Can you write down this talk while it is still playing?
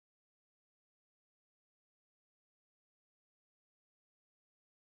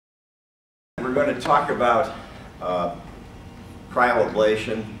we're going to talk about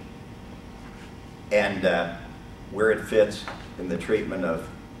cryoablation and where it fits in the treatment of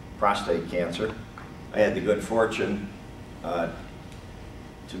prostate cancer. I had the good fortune to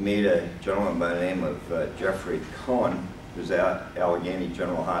meet a gentleman by the name of Jeffrey Cohen, who's at Allegheny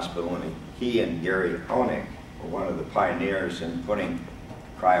General Hospital, and he and Gary Honig were one of the pioneers in putting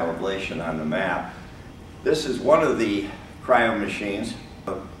cryoablation on the map. This is one of the cryo machines.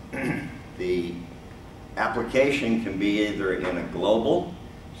 The application can be either in a global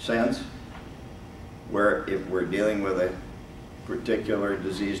sense, where if we're dealing with a particular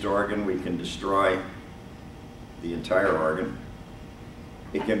diseased organ, we can destroy the entire organ.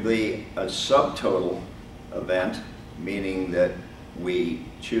 It can be a subtotal event, meaning that we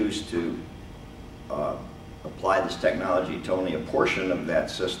choose to apply this technology to only a portion of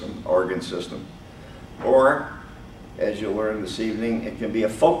that system, organ system. Or, as you'll learn this evening, it can be a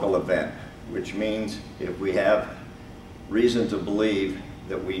focal event, which means if we have reason to believe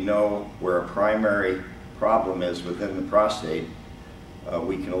that we know where a primary problem is within the prostate,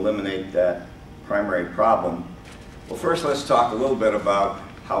 we can eliminate that primary problem. Well, first let's talk a little bit about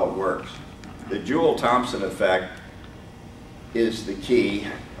how it works. The Joule-Thomson effect is the key.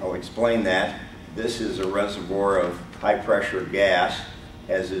 I'll explain that. This is a reservoir of high pressure gas,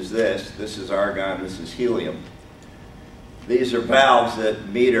 as is this. This is argon, this is helium. These are valves that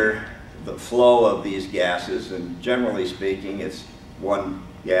meter the flow of these gases, and generally speaking, it's one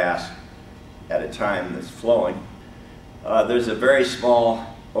gas at a time that's flowing. There's a very small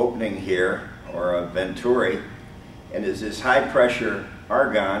opening here, or a venturi, and as this high pressure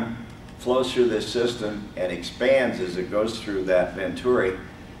argon flows through this system and expands as it goes through that venturi,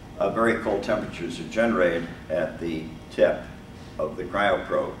 very cold temperatures are generated at the tip of the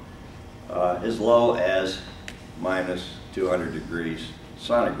cryoprobe, as low as minus 200 degrees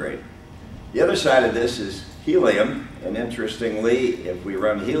centigrade. The other side of this is helium, and interestingly, if we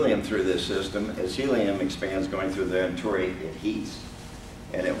run helium through this system, as helium expands going through the venturi, it heats,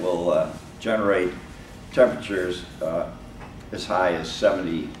 and it will generate temperatures as high as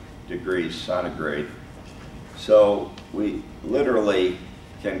 70 degrees centigrade. So we literally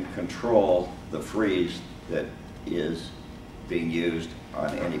can control the freeze that is being used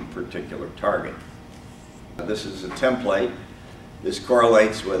on any particular target. This is a template. This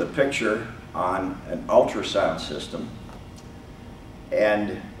correlates with a picture on an ultrasound system,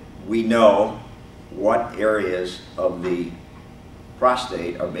 and we know what areas of the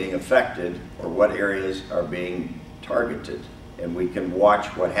prostate are being affected or what areas are being targeted, and we can watch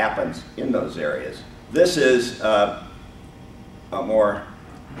what happens in those areas. This is a more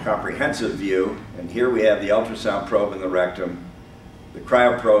comprehensive view, and here we have the ultrasound probe in the rectum, the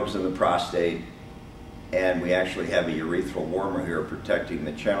cryoprobes in the prostate, and we actually have a urethral warmer here protecting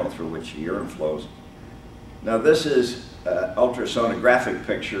the channel through which the urine flows. Now this is an ultrasonographic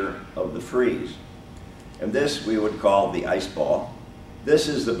picture of the freeze, and this we would call the ice ball. This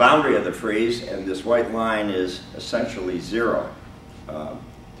is the boundary of the freeze, and this white line is essentially 0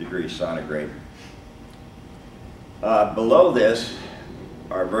 degrees centigrade. Below this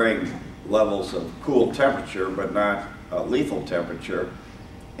are varying levels of cool temperature, but not lethal temperature.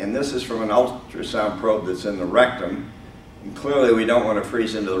 And this is from an ultrasound probe that's in the rectum. And clearly we don't want to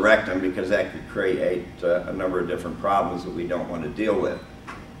freeze into the rectum because that could create a number of different problems that we don't want to deal with.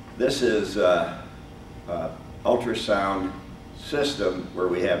 This is ultrasound system where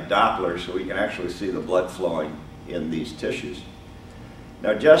we have Dopplers, so we can actually see the blood flowing in these tissues.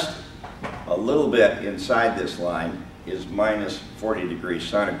 Now just a little bit inside this line is minus 40 degrees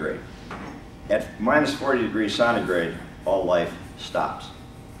centigrade. At minus 40 degrees centigrade, all life stops.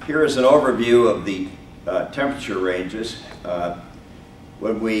 Here is an overview of the temperature ranges.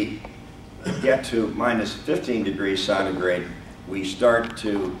 When we get to minus 15 degrees centigrade, we start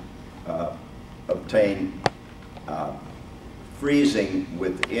to obtain freezing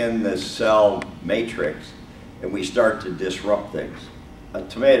within the cell matrix, and we start to disrupt things. A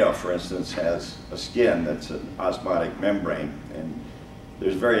tomato, for instance, has a skin that's an osmotic membrane, and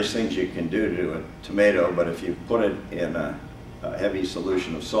there's various things you can do to a tomato, but if you put it in a heavy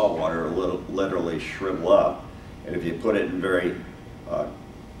solution of salt water, it will literally shrivel up. And if you put it in very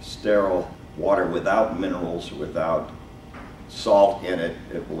sterile water without minerals, without salt in it,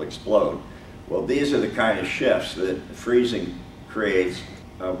 it will explode. Well, these are the kind of shifts that freezing creates.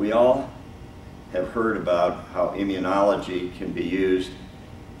 We all have heard about how immunology can be used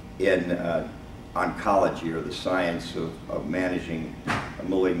in oncology, or the science of managing a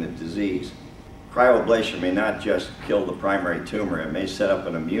malignant disease. cryoablation may not just kill the primary tumor, it may set up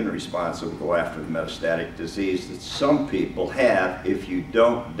an immune response that will go after the metastatic disease that some people have if you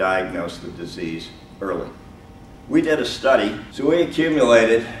don't diagnose the disease early. We did a study, so we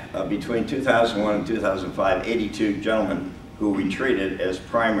accumulated between 2001 and 2005, 82 gentlemen who we treated as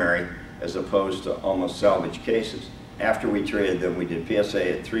primary as opposed to almost salvage cases. After we treated them, we did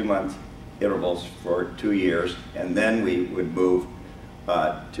PSA at 3-month intervals for 2 years, and then we would move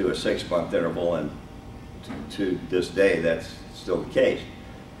to a 6-month interval, and to this day that's still the case.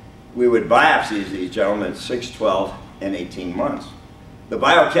 We would biopsy these gentlemen at 6, 12, and 18 months. The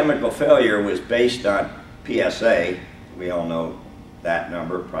biochemical failure was based on PSA, we all know that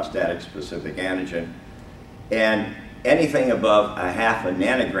number, prostatic specific antigen, and anything above a half a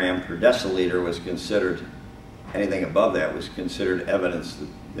nanogram per deciliter was considered, anything above that was considered evidence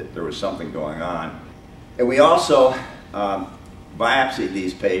that there was something going on. And we also biopsied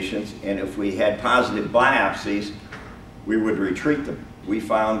these patients, and if we had positive biopsies, we would retreat them. We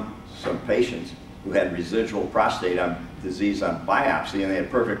found some patients who had residual prostate disease on biopsy, and they had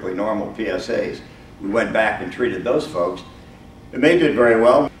perfectly normal PSAs. We went back and treated those folks, and they did very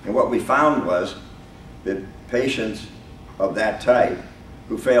well. And what we found was that patients of that type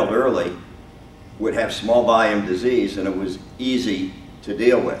who failed early would have small volume disease, and it was easy to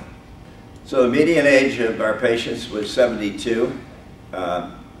deal with. So the median age of our patients was 72.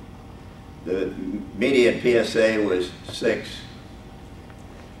 The median PSA was 6.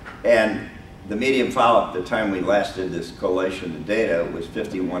 And the median follow-up, the time we last did this collation of data, was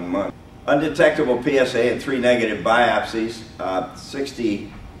 51 months. Undetectable PSA and 3 negative biopsies,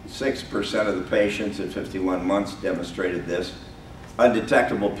 66% of the patients at 51 months demonstrated this.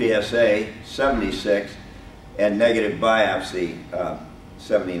 Undetectable PSA, 76, and negative biopsy,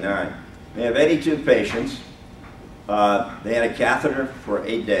 79. We have 82 patients. They had a catheter for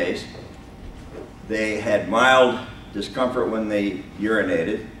 8 days. They had mild discomfort when they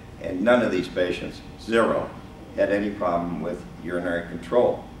urinated, and none of these patients, 0, had any problem with urinary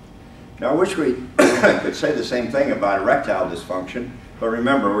control. Now I wish we could say the same thing about erectile dysfunction, but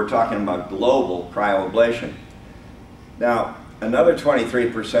remember, we're talking about global cryoablation. Now, another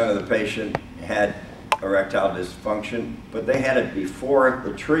 23% of the patient had erectile dysfunction, but they had it before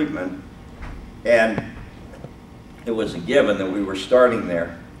the treatment, and it was a given that we were starting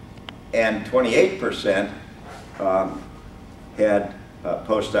there. And 28% had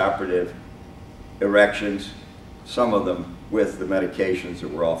post-operative erections, some of them with the medications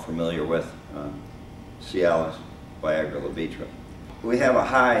that we're all familiar with, Cialis, Viagra, Levitra. We have a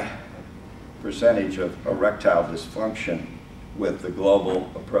high percentage of erectile dysfunction with the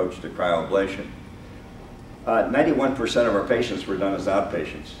global approach to cryoablation. 91% of our patients were done as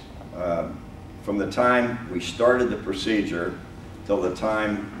outpatients. From the time we started the procedure till the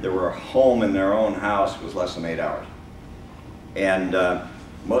time they were home in their own house was less than 8 hours. And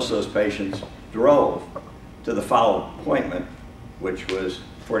most of those patients drove to the follow-up appointment, which was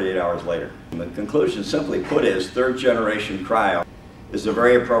 48 hours later. And the conclusion, simply put, is third-generation cryo is a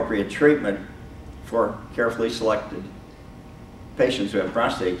very appropriate treatment for carefully selected patients who have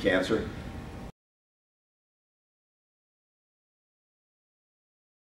prostate cancer